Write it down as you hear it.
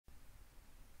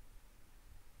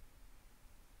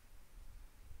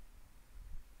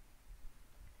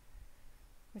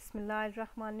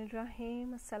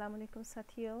Bismillahirrahmanirrahim. Assalamu alaikum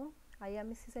साथियों. I am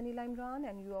Mrs. Anila Imran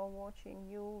and you are watching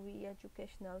UV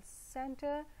Educational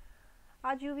Center.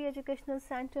 आज UV Educational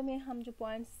Center में हम जो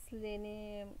points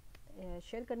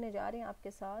share करने जा रहे हैं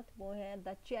आपके साथ वो है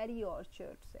द चेरी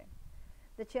ऑर्चर्ड से.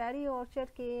 द चेरी ऑर्चर्ड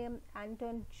के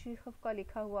एंटन चेखव का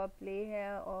लिखा हुआ प्ले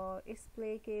है और इस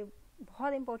प्ले के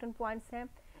बहुत इंपॉर्टेंट पॉइंट्स हैं.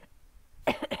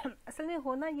 असल में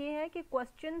होना ये है कि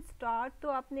क्वेश्चन स्टार्ट तो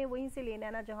आपने वहीं से लेना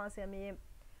है ना जहाँ से हमें ये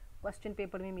क्वेश्चन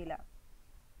पेपर में मिला.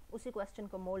 उसी क्वेश्चन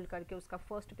को मोल्ड करके उसका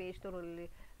फर्स्ट पेज तो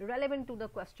रेलेवेंट टू द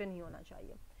क्वेश्चन ही होना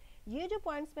चाहिए. ये जो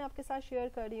पॉइंट्स मैं आपके साथ शेयर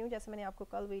कर रही हूँ, जैसे मैंने आपको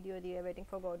कल वीडियो दी है वेटिंग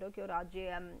फॉर गॉडो की और आज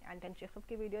एंटन चेखव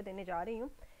की वीडियो देने जा रही हूँ,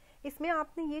 इसमें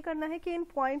आपने ये करना है कि इन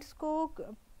पॉइंट्स को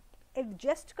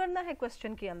एडजस्ट करना है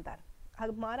क्वेश्चन के अंदर.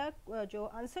 हमारा जो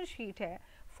आंसर शीट है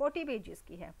 40 पेजेस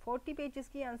की है. 40 पेजेस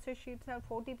की आंसर शीट है.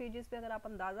 40 पेजेस पे अगर आप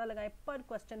अंदाज़ा लगाएं पर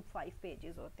क्वेश्चन 5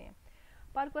 पेजेस होते हैं.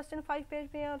 पर क्वेश्चन 5 पेज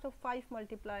पे है तो 5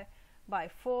 मल्टीप्लाई बाय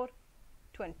 4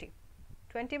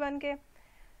 20 बन के.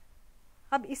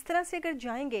 अब इस तरह से अगर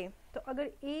जाएंगे तो अगर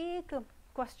एक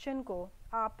क्वेश्चन को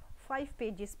आप 5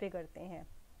 पेजेस पे करते हैं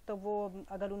तो वो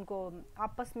अगर उनको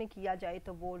आपस में किया जाए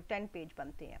तो वो 10 पेज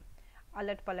बनते हैं.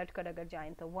 अलट पलट कर अगर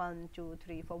जाएं तो 1 2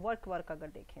 3 4 वर्क अगर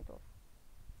देखें तो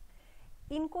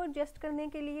इनको एडजस्ट करने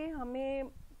के लिए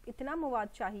हमें इतना मवाद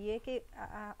चाहिए कि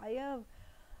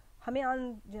हमें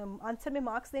आंसर में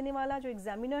मार्क्स देने वाला जो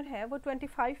एग्जामिनर है वो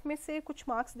 25 में से कुछ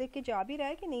मार्क्स दे के जा भी रहा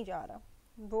है कि नहीं जा रहा.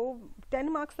 वो 10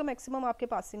 मार्क्स तो मैक्सिमम आपके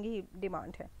पासिंग ही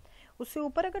डिमांड है. उससे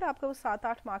ऊपर अगर आपको वो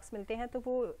 7-8 मार्क्स मिलते हैं तो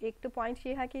वो एक तो पॉइंट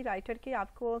ये है कि राइटर के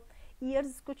आपको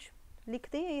ईयर्स कुछ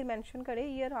लिखते हैं, ईयर मेंशन करे.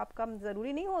 ईयर आपका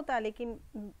ज़रूरी नहीं होता लेकिन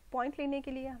पॉइंट लेने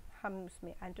के लिए हम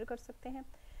उसमें एंटर कर सकते हैं.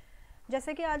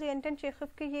 जैसे कि आज एंटन चेखव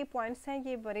के ये पॉइंट्स हैं,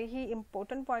 ये बड़े ही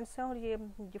इम्पोर्टेंट पॉइंट्स हैं और ये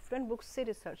डिफरेंट बुक्स से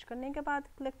रिसर्च करने के बाद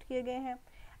कलेक्ट किए गए हैं.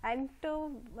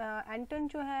 एंटन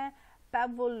जो है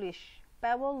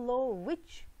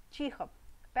पेवोलोविच चेखव,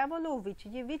 पेवोलोविच,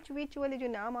 ये विच वाले जो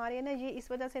नाम आ रहे हैं ना, ये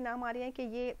इस वजह से नाम आ रहे हैं कि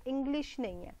ये इंग्लिश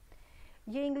नहीं है.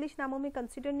 ये इंग्लिश नामों में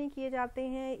कंसिडर नहीं किए जाते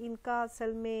हैं. इनका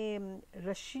असल में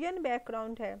रशियन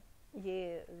बैकग्राउंड है.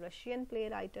 ये रशियन प्ले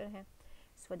राइटर हैं,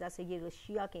 इस वजह से ये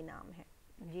रशिया के नाम है,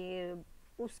 ये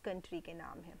उस कंट्री के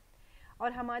नाम है.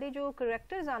 और हमारे जो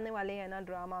करेक्टर्स आने वाले हैं ना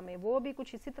ड्रामा में वो भी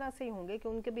कुछ इसी तरह से ही होंगे कि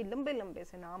उनके भी लंबे लंबे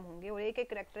से नाम होंगे और एक एक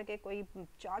करेक्टर के कोई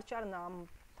 4-4 नाम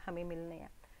हमें मिलने हैं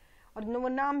और वो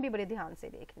नाम भी बड़े ध्यान से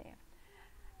देखने हैं.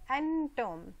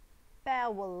 एंटन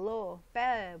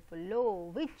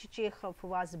Pavlovich Chekhov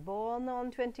was born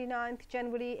on 29th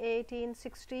January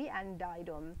 1860 and died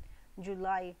on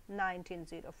July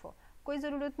 1904. कोई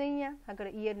ज़रूरत नहीं है, अगर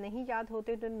ईयर नहीं याद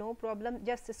होते तो नो प्रॉब्लम.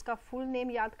 जस्ट इसका फुल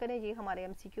नेम याद करें, ये हमारे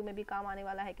MCQ में भी काम आने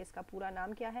वाला है कि इसका पूरा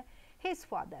नाम क्या है. हिज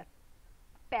फादर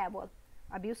पैवल,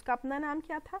 अभी उसका अपना नाम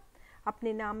क्या था,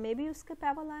 अपने नाम में भी उसका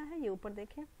पैवल आया है. ये ऊपर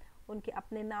देखें, उनके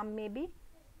अपने नाम में भी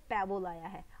पैवल आया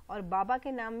है और बाबा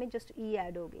के नाम में जस्ट ई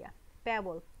ऐड हो गया.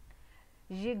 पैवल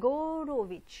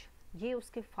येगोरोविच, ये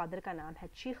उसके फादर का नाम है.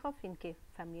 चेखव इनके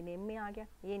फैमिली नेम में आ गया,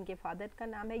 ये इनके फादर का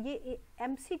नाम है. ये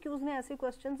MCQs में ऐसे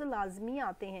क्वेश्चंस लाजमी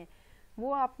आते हैं,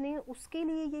 वो आपने उसके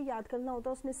लिए ये याद करना होता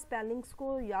है. उसमें स्पेलिंग्स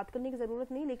को याद करने की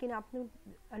ज़रूरत नहीं, लेकिन आपने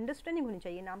अंडरस्टैंडिंग होनी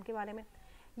चाहिए नाम के बारे में.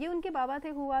 ये उनके बाबा थे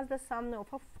who was the son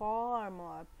of a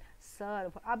farmer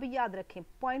सर्व. अब याद रखें,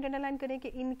 पॉइंट अंडरलाइन करें कि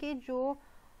इनके जो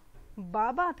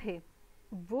बाबा थे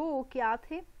वो क्या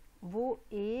थे, वो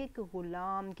एक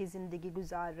गुलाम की ज़िंदगी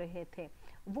गुजार रहे थे.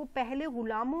 वो पहले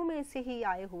गुलामों में से ही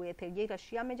आए हुए थे. ये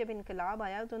रशिया में जब इनकलाब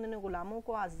आया तो उन्होंने गुलामों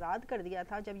को आज़ाद कर दिया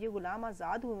था. जब ये गुलाम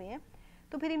आज़ाद हुए हैं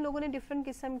तो फिर इन लोगों ने डिफरेंट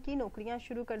किस्म की नौकरियां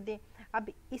शुरू कर दी. अब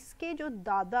इसके जो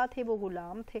दादा थे वो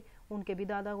गुलाम थे, उनके भी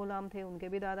दादा गुलाम थे, उनके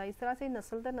भी दादा, इस तरह से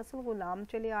नस्ल दर नस्ल गुलाम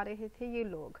चले आ रहे थे ये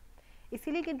लोग.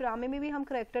 इसीलिए कि ड्रामे में भी हम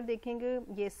करैक्टर देखेंगे,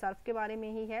 ये सर्फ के बारे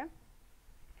में ही है.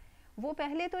 वो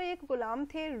पहले तो एक गुलाम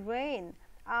थे. रेन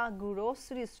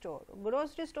ग्रोसरी स्टोर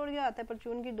क्या आता है,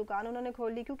 परचून की दुकान उन्होंने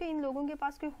खोल ली क्योंकि इन लोगों के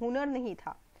पास कोई हुनर नहीं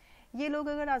था. ये लोग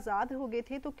अगर आज़ाद हो गए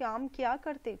थे तो काम क्या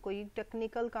करते, कोई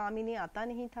टेक्निकल काम इन्हें आता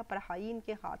नहीं था, पढ़ाई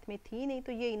इनके हाथ में थी नहीं,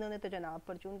 तो ये इन्होंने तो जनाब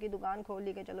परचून की दुकान खोल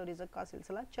ली कि चलो रिज़्क का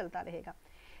सिलसिला चलता रहेगा.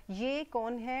 ये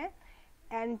कौन है,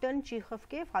 एंटन चेखव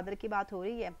के फादर की बात हो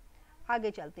रही है.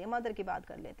 आगे चलते हैं, मदर की बात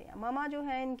कर लेते हैं. मामा जो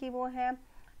है इनकी वो है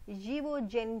वो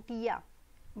जेंटिया,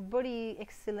 बड़ी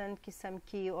एक्सीलेंट किस्म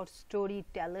की और स्टोरी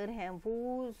टेलर हैं.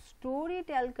 वो स्टोरी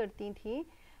टेल करती थी,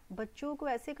 बच्चों को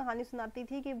ऐसे कहानी सुनाती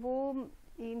थी कि वो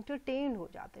इंटरटेन हो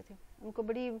जाते थे. उनको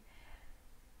बड़ी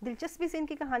दिलचस्पी से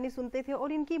इनकी कहानी सुनते थे.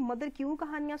 और इनकी मदर क्यों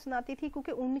कहानियाँ सुनाती थी,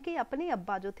 क्योंकि उनके अपने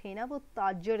अब्बा जो थे ना वो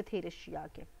ताजर थे,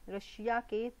 रशिया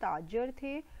के ताजर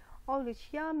थे और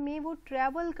रशिया में वो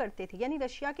ट्रैवल करते थे, यानी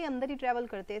रशिया के अंदर ही ट्रैवल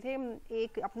करते थे,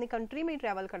 एक अपने कंट्री में ही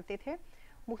ट्रैवल करते थे.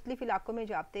 मुख्तलिफ इलाकों में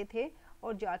जाते थे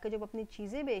और जाकर जब अपनी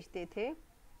चीज़ें बेचते थे,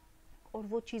 और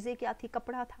वो चीज़ें क्या थी,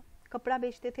 कपड़ा था, कपड़ा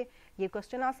बेचते थे। ये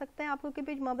क्वेश्चन आ सकता है आपको कि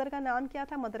भाई मदर का नाम क्या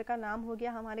था। मदर का नाम हो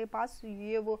गया हमारे पास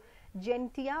ये वो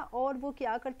जेंटिया, और वो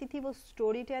क्या करती थी, वो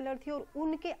स्टोरी टेलर थी, और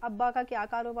उनके अब्बा का क्या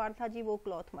कारोबार था जी, वो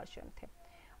क्लॉथ मर्चेंट थे,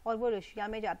 और वो रशिया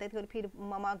में जाते थे और फिर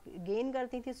मामा गेन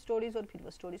करती थी स्टोरीज, और फिर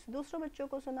वो स्टोरीज दूसरों बच्चों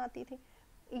को सुनाती थी।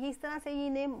 इस तरह से ये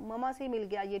नेम मामा से मिल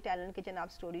गया, ये टैलेंट के जनाब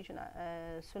स्टोरी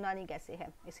सुनानी कैसे है,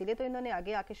 इसीलिए तो इन्होंने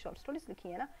आगे आके शॉर्ट स्टोरीज लिखी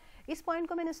है ना। इस पॉइंट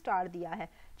को मैंने स्टार दिया है।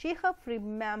 चेखव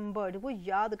रिमेम्बर्ड, वो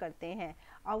याद करते हैं,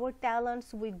 our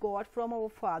talents we got from our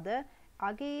father,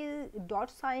 आगे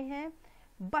डॉट्स आए हैं,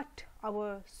 but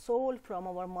our soul from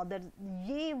our mother.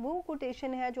 ये वो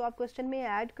कोटेशन है जो आप क्वेश्चन में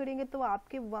ऐड करेंगे तो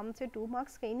आपके 1 से 2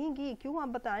 मार्क्स कहीं नहीं गई। क्यों, आप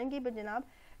बताएंगे जनाब,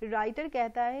 राइटर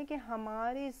कहता है कि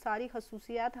हमारी सारी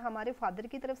खसूसियात हमारे फादर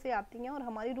की तरफ से आती हैं और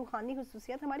हमारी रूहानी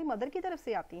खसूसियात हमारी मदर की तरफ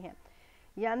से आती हैं।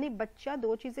 यानी बच्चा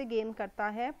 2 चीज़ें गेन करता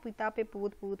है, पिता पे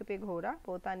पूत, पूत पे घोड़ा,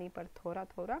 पोता नहीं पर थोड़ा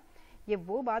थोड़ा। ये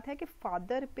वो बात है कि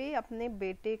फादर पे अपने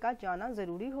बेटे का जाना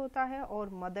ज़रूरी होता है और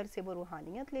मदर से वो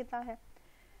रूहानियत लेता है।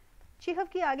 चेखव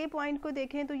की आगे पॉइंट को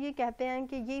देखें तो ये कहते हैं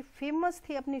कि ये फेमस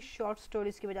थे अपनी शॉर्ट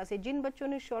स्टोरीज की वजह से। जिन बच्चों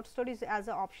ने short stories as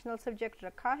a optional subject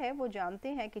रखा है वो जानते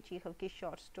हैं कि चेखव की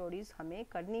शॉर्ट स्टोरीज हमें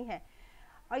करनी है,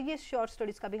 और ये शॉर्ट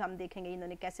स्टोरीज का भी हम देखेंगे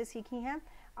इन्होंने कैसे सीखी हैं।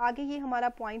 आगे ये हमारा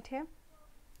पॉइंट है,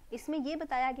 इसमें ये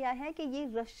बताया गया है कि ये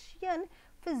रशियन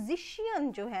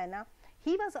फिजिशियन जो है ना,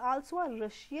 he was also a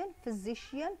Russian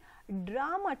physician,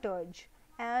 ड्रामाटर्ज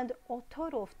and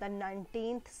author of the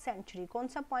 19th century. कौन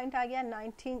सा पॉइंट आ गया,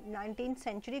 19th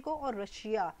सेंचुरी को और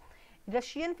रशिया।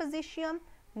 रशियन फिजिशियन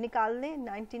निकाल लें,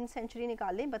 19th सेंचुरी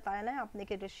निकाल लें, बताया ना आपने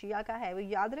कि रशिया का है। वो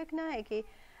याद रखना है कि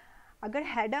अगर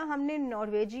हेडा हमने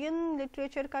नॉर्वेजियन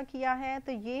लिटरेचर का किया है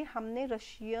तो ये हमने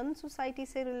रशियन सोसाइटी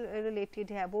से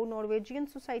रिलेटेड है, वो नॉर्वेजियन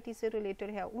सोसाइटी से रिलेटेड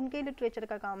है, उनके लिटरेचर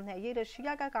का काम है, ये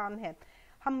रशिया का काम है।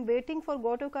 हम वेटिंग फॉर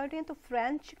गोटो कर रहे हैं तो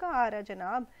फ्रेंच का आ रहा है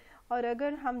जनाब, और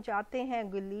अगर हम जाते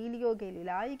हैं गलीलियो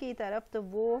गैलीलाई की तरफ तो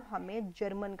वो हमें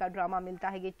जर्मन का ड्रामा मिलता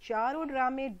है। ये चारों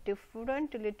ड्रामे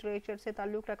डिफरेंट लिटरेचर से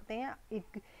ताल्लुक़ रखते हैं,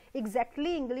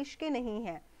 एग्जैक्टली इंग्लिश के नहीं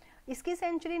हैं। इसकी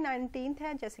सेंचुरी 19th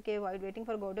है, जैसे कि वेटिंग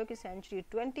फॉर गोडो की सेंचुरी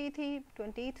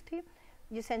 20th थी।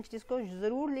 ये सेंचुरीज को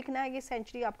ज़रूर लिखना है, ये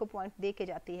सेंचुरी आपको पॉइंट दे के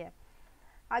जाती है।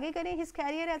 आगे करें, his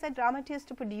career as a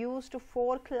dramatist produced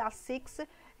 4 classics.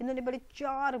 इन्होंने बड़े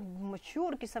 4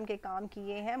 मशहूर किस्म के काम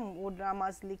किए हैं, वो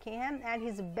ड्रामास लिखे हैं। And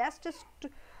his best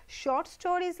short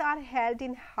stories are held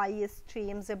in high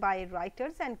streams bye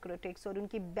writers and critics. और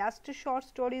उनकी बेस्ट शॉर्ट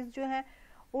स्टोरीज जो हैं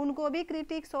उनको भी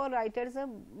क्रिटिक्स और राइटर्स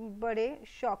बड़े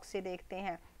शौक से देखते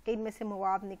हैं कि इनमें से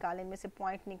मवाद निकालें, इनमें से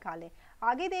पॉइंट निकालें।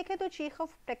 आगे देखें तो Chekhov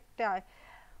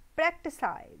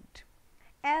प्रैक्टिसाइड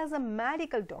as a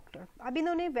medical doctor. अब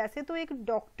इन्होंने वैसे तो एक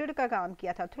डॉक्टर का काम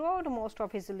किया था through out most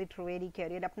of his literary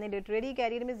career. अपने लिटरेरी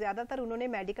कैरियर में ज़्यादातर उन्होंने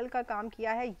मेडिकल का काम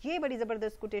किया है। ये बड़ी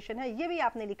ज़बरदस्त कोटेशन है, ये भी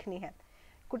आपने लिखनी है।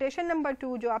 कोटेशन नंबर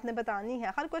 2 जो आपने बतानी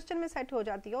है, हर क्वेश्चन में सेट हो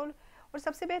जाती है। और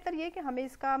सबसे बेहतर ये कि हमें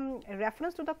इसका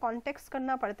रेफरेंस टू द कॉन्टेक्स्ट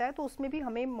करना पड़ता है, तो उसमें भी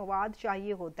हमें मवाद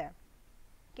चाहिए होता है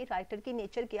कि राइटर की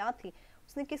नेचर क्या थी,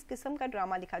 उसने किस किस्म का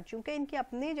ड्रामा लिखा। चूंकि इनके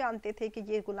अपने जानते थे कि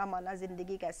ये गुलामाना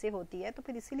ज़िंदगी कैसे होती है, तो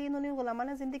फिर इसीलिए इन्होंने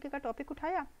गुलामाना ज़िंदगी का टॉपिक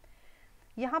उठाया।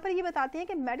 यहाँ पर ये बताते हैं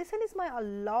कि medicine is my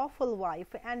lawful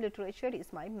wife and literature is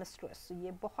my mistress.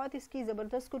 ये बहुत इसकी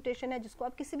ज़बरदस्त कोटेशन है, जिसको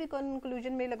आप किसी भी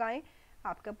कंक्लूजन में लगाएं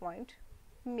आपका पॉइंट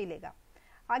मिलेगा।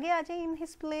 आगे आ जाए, in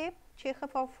his play Chekhov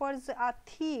offers a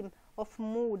theme of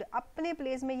mood. अपने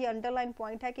प्लेस में ये अंडरलाइन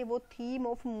पॉइंट है कि वो थीम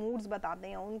ऑफ मूड्स बताते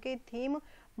हैं, उनके थीम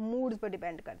मूड्स पर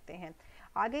डिपेंड करते हैं।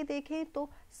 आगे देखें तो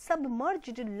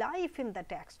submerged life in the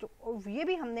text, और ये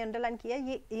भी हमने अंडरलाइन किया।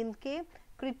 ये इनके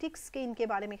क्रिटिक्स के इनके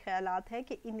बारे में ख्यालात है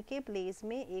कि इनके प्लेस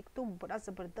में एक तो बड़ा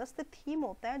ज़बरदस्त थीम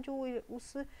होता है जो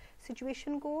उस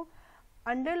सिचुएशन को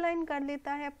अंडरलाइन कर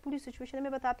लेता है, पूरी सिचुएशन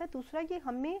में बताता है। दूसरा, ये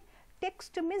हमें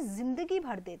टेक्स्ट में ज़िंदगी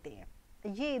भर देते हैं।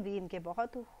 ये भी इनके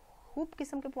बहुत खूब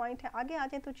किस्म के पॉइंट हैं। आगे आ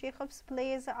जाए तो चेखव्स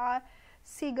प्लेज आर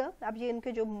सीगल। अब ये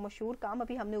इनके जो मशहूर काम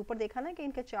अभी हमने ऊपर देखा ना कि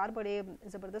इनके 4 बड़े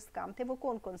ज़बरदस्त काम थे, वो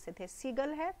कौन कौन से थे।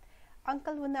 सीगल है,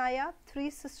 uncle वनाया, 3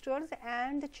 sisters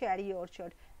and cherry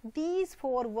orchard. These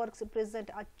 4 works present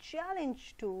a challenge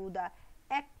to the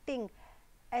acting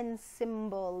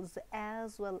ensembles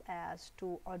as well as to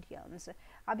audience।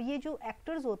 अब ये जो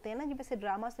एक्टर्स होते हैं ना, ये वैसे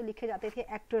ड्रामा से लिखे जाते थे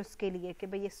एक्टर्स के लिए कि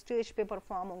भाई ये स्टेज पे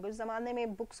परफॉर्म होंगे। उस ज़माने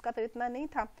में बुक्स का तो इतना नहीं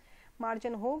था,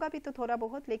 मार्जिन होगा भी तो थोड़ा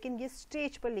बहुत, लेकिन ये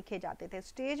स्टेज पर लिखे जाते थे।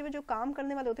 स्टेज में जो काम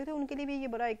करने वाले होते थे उनके लिए भी ये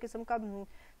बड़ा एक किस्म का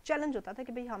चैलेंज होता था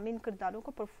कि भाई हम इन किरदारों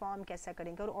को परफॉर्म कैसे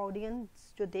करेंगे, और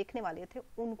ऑडियंस जो देखने वाले थे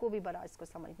उनको भी बड़ा इसको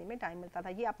समझने में टाइम मिलता था।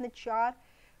 ये आपने 4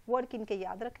 वर्क इनके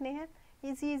याद रखने हैं,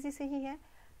 इजी से ही है।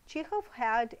 Chekhov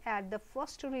had at the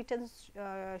first written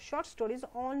short stories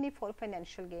only for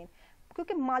financial gain,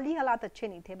 क्योंकि माली हालात अच्छे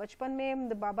नहीं थे बचपन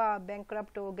में, बाबा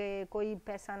बैंकरप्ट हो गए, कोई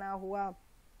पैसा ना हुआ,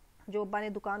 जो अब्बा ने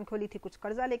दुकान खोली थी कुछ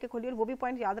कर्जा लेके खोली, और वो भी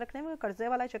पॉइंट याद रखने में, कर्जे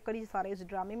वाला चक्कर ही सारे इस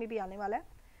ड्रामे में भी आने वाला है।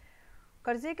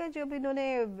 कर्जे के जब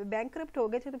इन्होंने बैंकरप्ट हो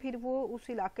गए थे तो फिर वो उस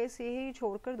इलाके से ही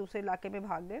छोड़कर दूसरे इलाके में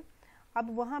भाग गए। अब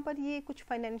वहाँ पर ये कुछ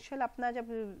फाइनेंशियल अपना जब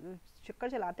चक्कर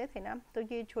चलाते थे ना, तो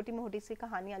ये छोटी मोटी सी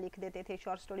कहानियाँ लिख देते थे,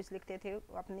 शॉर्ट स्टोरीज लिखते थे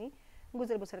अपनी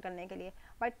गुजर बसर करने के लिए।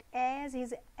 But as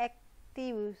his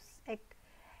active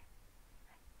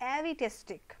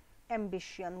एविटेस्टिक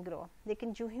ambition grow,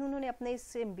 लेकिन जो ही उन्होंने अपने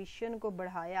इस एम्बिशन को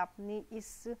बढ़ाया, अपनी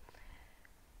इस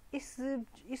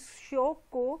शौक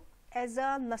को एज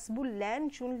अ नस्बुल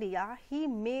लैंड चुन लिया, ही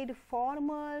मेड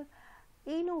फॉर्मल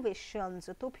इनोवेशंस,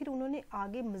 तो फिर उन्होंने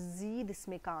आगे मजीद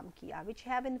इसमें काम किया, which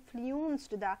have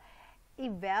influenced the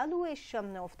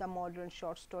evaluation of the modern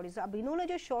short stories. अब इन्होंने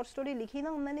जो शॉर्ट स्टोरी लिखी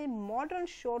ना, उन्होंने मॉडर्न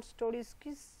शॉर्ट स्टोरीज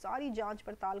की सारी जांच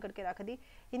पड़ताल करके रख दी,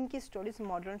 इनकी स्टोरीज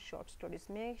मॉडर्न शॉर्ट स्टोरीज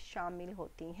में शामिल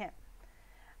होती हैं।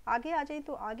 आगे आ जाए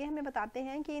तो आगे हमें बताते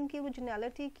हैं कि इनकी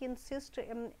originality consist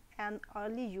in an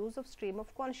early use of stream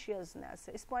of consciousness.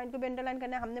 इस पॉइंट को भी अंडरलाइन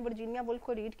करना है, हमने वर्जीनिया वुल्फ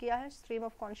को रीड किया है। स्ट्रीम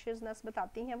ऑफ कॉन्शियसनेस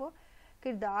बताती हैं वो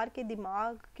किरदार के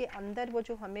दिमाग के अंदर वो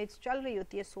जो हमें चल रही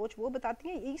होती है सोच, वो बताती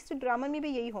है। इस ड्रामा में भी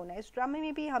यही होना है, इस ड्रामा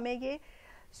में भी हमें ये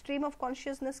स्ट्रीम ऑफ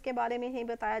कॉन्शियसनेस के बारे में ही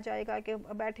बताया जाएगा कि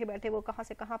बैठे बैठे वो कहाँ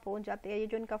से कहाँ पहुँच जाते हैं। ये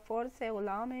जो इनका फ़र्ज है,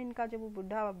 गुलाम है इनका, जो वो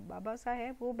बुढ़ा बाबा सा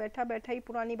है, वो बैठा बैठा ही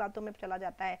पुरानी बातों में चला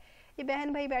जाता है। ये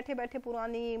बहन भाई बैठे बैठे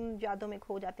पुरानी यादों में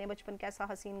खो जाते हैं, बचपन कैसा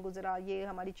हसीन गुजरा, ये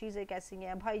हमारी चीज़ें कैसी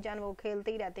हैं, भाईजान वो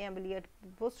खेलते ही रहते हैं बिलियर्ड,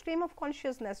 वो स्ट्रीम ऑफ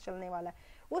कॉन्शियसनेस चलने वाला है।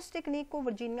 उस टेक्निक को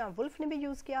वर्जीनिया वुल्फ ने भी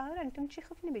यूज़ किया है और एंटन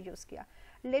चेखव ने भी यूज़ किया।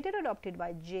 Letter adopted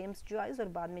by James Joyce, और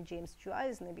बाद में जेम्स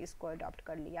जॉयस ने भी इसको अडॉप्ट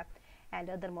कर लिया। एंड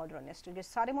अदर मॉडर्निस्ट, जो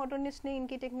सारे मॉडर्निस्ट ने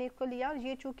इनकी टेक्निक को लिया, और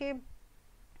ये चूँकि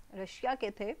रशिया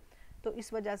के थे तो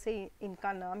इस वजह से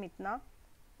इनका नाम इतना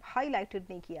हाईलाइटेड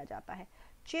नहीं किया जाता है।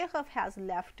 Chekhov has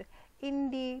left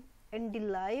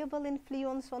indelible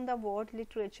influence on the world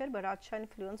literature, बड़ा अच्छा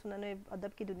इन्फ्लुएंस उन्होंने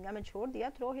अदब की दुनिया में छोड़ दिया।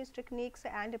 Through his techniques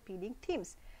and appealing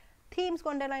themes, themes को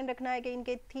अंडरलाइन रखना है कि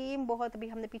इनके थीम बहुत, अभी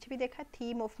हमने पीछे भी देखा है,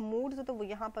 थीम ऑफ मूड्स, तो वो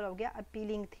यहाँ पर हो गया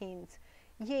अपीलिंग थीम्स,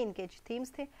 ये इनके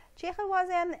थीम्स थे। Chekhov was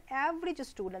an average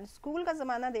student, school का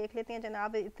ज़माना देख लेते हैं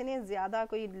जनाब, इतने ज़्यादा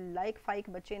कोई लाइक फाइक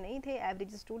बच्चे नहीं थे,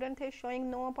 एवरेज स्टूडेंट थे। Showing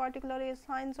no particular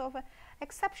science of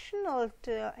exceptional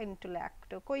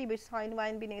intellect, कोई भी साइन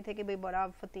वाइन भी नहीं थे कि भाई बड़ा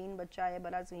फतीन बच्चा है,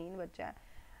 बड़ा जहीन बच्चा है,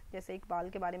 जैसे इकबाल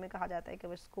के बारे में कहा जाता है कि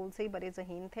वो स्कूल से ही बड़े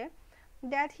जहीन थे।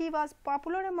 That he was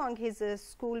popular among his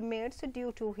schoolmates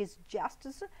due to his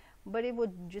justice, बड़े वो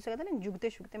जिसे कहते हैं ना जुगते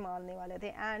शुगते मारने वाले थे।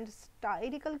 एंड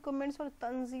स्टाइरिकल कमेंट्स और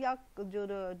तंजिया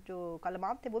जो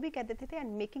कलमात थे वो भी कह देते थे।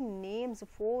 And making names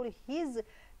for his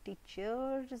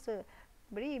teachers,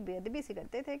 बड़ी बेअदबी सी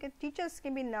करते थे कि टीचर्स के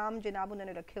भी नाम जनाब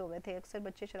उन्होंने रखे हुए थे। अक्सर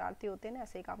बच्चे शरारती होते हैं ना,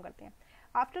 ऐसे ही काम करते हैं।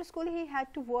 After school he had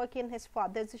to work in his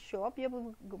father's shop,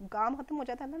 जब काम खत्म हो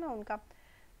जाता था ना उनका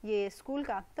ये स्कूल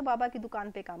का, तो बाबा की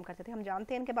दुकान पे काम करते थे। हम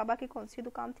जानते हैं कि बाबा की कौन सी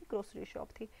दुकान थी, ग्रोसरी शॉप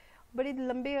थी। बड़ी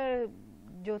लंबे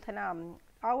जो था ना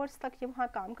आवर्स तक ये वहाँ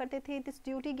काम करते थे। This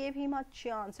duty gave him a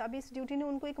chance, अब इस ड्यूटी ने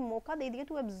उनको एक मौका दे दिया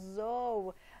to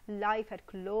observe life at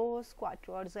close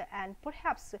quarters and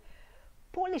perhaps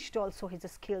polished also his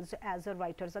skills as a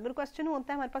writers। अगर क्वेश्चन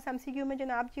होता है हमारे पास MCQ में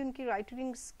जनाब जी उनकी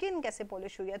राइटिंग स्किन कैसे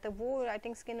पॉलिश हुई है, तो वो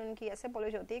राइटिंग स्किन उनकी ऐसे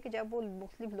पॉलिश होती है कि जब वो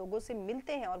मुख्तलिफ लोगों से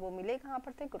मिलते हैं, और वो मिले कहाँ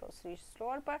पर थे, ग्रोसरी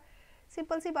स्टोर पर।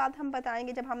 सिंपल सी बात हम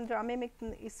बताएंगे, जब हम ड्रामे में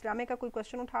इस ड्रामे का कोई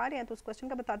क्वेश्चन उठा रहे हैं तो उस क्वेश्चन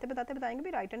का बताते बताते बताएंगे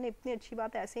भी राइटर ने इतनी अच्छी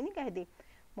बात ऐसे ही नहीं कह दी,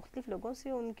 मुख्तलिफ लोगों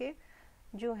से उनके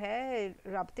जो है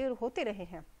राब्ते होते रहे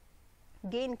हैं,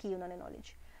 गेन की उन्होंने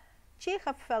knowledge.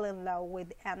 Chekhov fell in love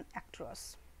with an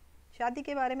actress, शादी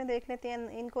के बारे में देख लेते हैं।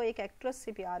 इनको एक एक्ट्रेस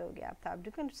से प्यार हो गया था।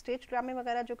 क्योंकि स्टेज ड्रामे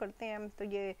वगैरह जो करते हैं तो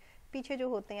ये पीछे जो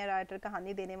होते हैं राइटर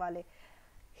कहानी देने वाले।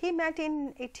 ही मेट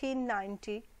इन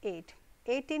 1898,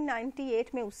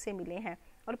 1898 में उससे मिले हैं,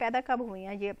 और पैदा कब हुए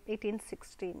हैं ये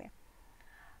 1860 में।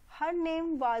 हर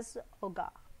नेम वाज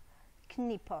ओगा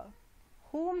Knipper,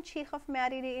 whom Chekhov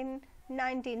married in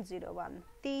 1901।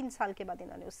 3 साल के बाद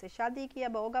इन्होंने उससे शादी की।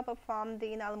 ओगा performed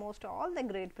in almost all the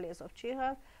great place of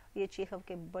Chekhov, ये चेखव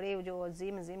के बड़े जो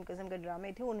अजीम किस्म के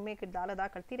ड्रामे थे उनमें किरदार अदा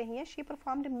करती रही हैं। She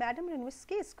performed madam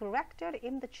linguistic character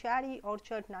in the cherry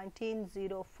orchard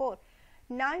 1904।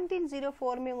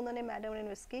 1904 में उन्होंने मैडम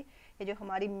लिंग्विस्टिक, ये जो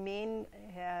हमारी मेन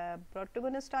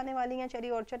प्रोटोगोनिस्ट आने वाली हैं चेरी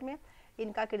ऑर्चर्ड में,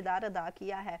 इनका किरदार अदा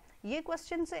किया है। ये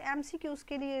क्वेश्चन से MCQs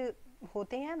के लिए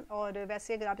होते हैं, और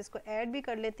वैसे अगर आप इसको ऐड भी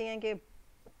कर लेते हैं कि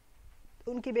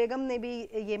उनकी बेगम ने भी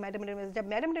ये मैडम लिंग्विस्टिक, जब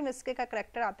मैडम लिंग्विस्टिक का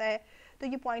करैक्टर आता है तो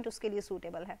ये पॉइंट उसके लिए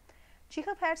सूटेबल है।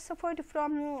 Chekhov had suffered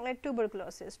from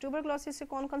tuberculosis. Tuberculosis से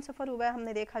कौन कौन सफ़र हुआ है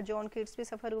हमने देखा, जॉन कीट्स भी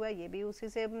सफ़र हुआ है, ये भी उसी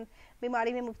से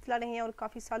बीमारी में मुब्तला रहे हैं और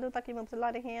काफ़ी सालों तक ये मुब्तला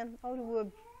रहे हैं, और वो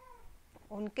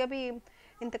उनका भी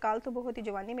इंतकाल तो बहुत ही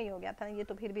जवानी में ही हो गया था, ये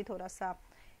तो फिर भी थोड़ा सा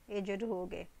एजड हो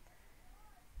गए।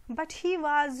 But he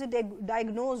was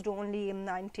diagnosed only in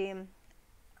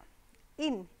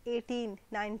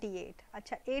 1898।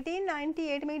 अच्छा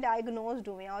 1898 में ही डायग्नोज्ड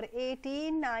हुए, और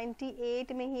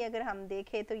 1898 में ही अगर हम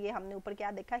देखें तो ये हमने ऊपर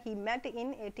क्या देखा, ही मेट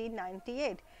इन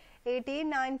 1898।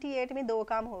 1898 में दो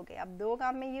काम हो गए। अब दो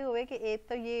काम में ये हुए कि एक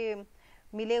तो ये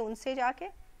मिले उनसे जाके,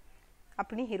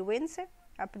 अपनी हीरोइन से,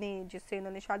 अपनी जिससे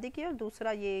इन्होंने शादी की, और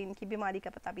दूसरा ये इनकी बीमारी का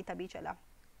पता भी तभी चला,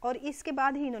 और इसके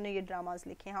बाद ही इन्होंने ये ड्रामाज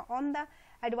लिखे हैं। On the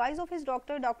advice of his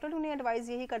doctor, doctor उन्हें एडवाइस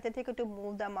यही करते थे कि to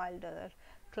move the milder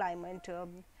climate,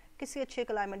 किसी अच्छे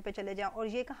क्लाइमेट पे चले जाएं, और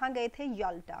ये कहाँ गए थे,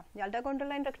 याल्टा। याल्टा को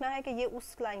अंडरलाइन रखना है कि ये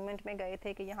उस क्लाइमेट में गए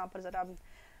थे कि यहाँ पर ज़रा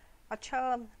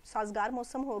अच्छा साजगार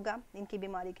मौसम होगा इनकी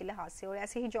बीमारी के लिहाज से, और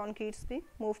ऐसे ही जॉन कीट्स भी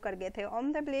मूव कर गए थे।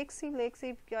 ऑन द ब्लैक सी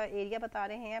का एरिया बता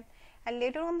रहे हैं, and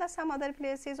later on the some other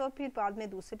places, और फिर बाद में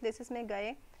दूसरे प्लेसेस में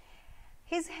गए।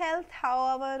 His health,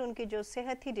 however, उनकी जो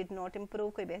सेहत थी did not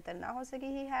improve, कोई बेहतर ना हो सकी।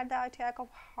 He had the attack of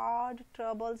heart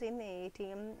troubles in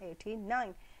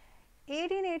 1889।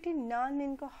 1889 में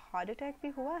इनको हार्ट अटैक भी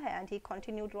हुआ है, एंड ही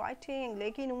कंटिन्यूड राइटिंग,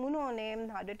 लेकिन उन्होंने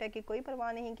हार्ट अटैक की कोई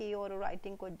परवाह नहीं की और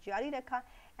राइटिंग को जारी रखा,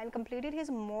 and completed his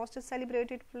most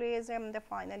celebrated plays in the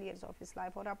final years of his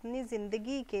life. और अपनी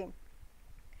ज़िंदगी के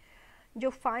जो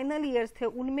फाइनल ईयर्स थे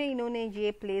उनमें इन्होंने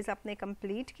ये प्लेस अपने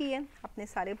कंप्लीट किए, अपने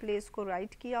सारे प्लेस को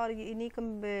राइट किया, और इन्हीं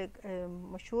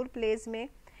मशहूर प्लेस में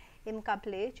इनका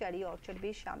प्ले चेरी ऑर्चर्ड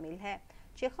भी शामिल है।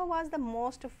 Chekhov was the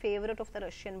most favourite of the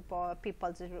Russian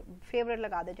peoples, favourite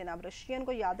लगा दे जनाब, रशियन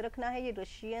को याद रखना है, ये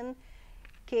रशियन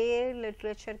के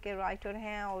लिटरेचर के राइटर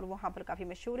हैं और वहाँ पर काफ़ी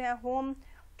मशहूर हैं। होम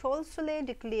टोल्स्टॉय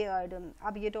डिक्लेयर्ड,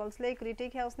 अब ये टोल्स्टॉय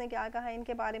क्रिटिक है, उसने क्या कहा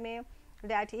इनके बारे में,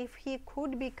 that if he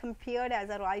could be compared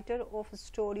as a writer of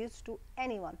stories to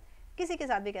anyone, किसी के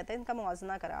साथ भी कहते हैं इनका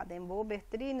मुआवजा करा दें, वो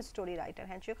बेहतरीन स्टोरी राइटर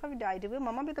हैं। चेखव डाइड, वो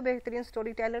ममा भी तो बेहतरीन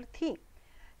स्टोरी टेलर थी।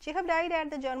 Chekhov died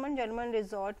at the German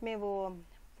resort में वो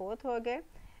फोर्थ हो गए,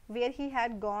 where he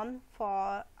had gone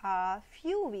for a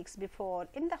few weeks before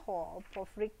in the hope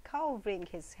of recovering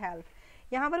his health।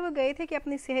 यहाँ पर वो गए थे कि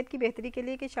अपनी सेहत की बेहतरी के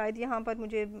लिए, कि शायद यहाँ पर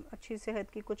मुझे अच्छी सेहत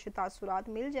की कुछ तासुरात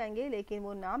मिल जाएंगे, लेकिन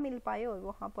वो ना मिल पाए और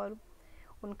वहाँ पर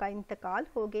उनका इंतकाल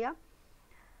हो गया।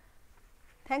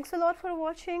 Thanks a lot for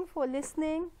watching, for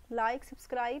listening. Like,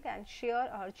 subscribe and share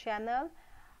our channel,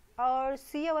 or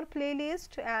see our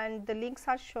playlist, and the links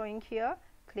are showing here.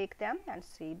 Click them and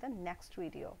see the next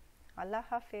video. Allah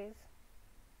Hafiz.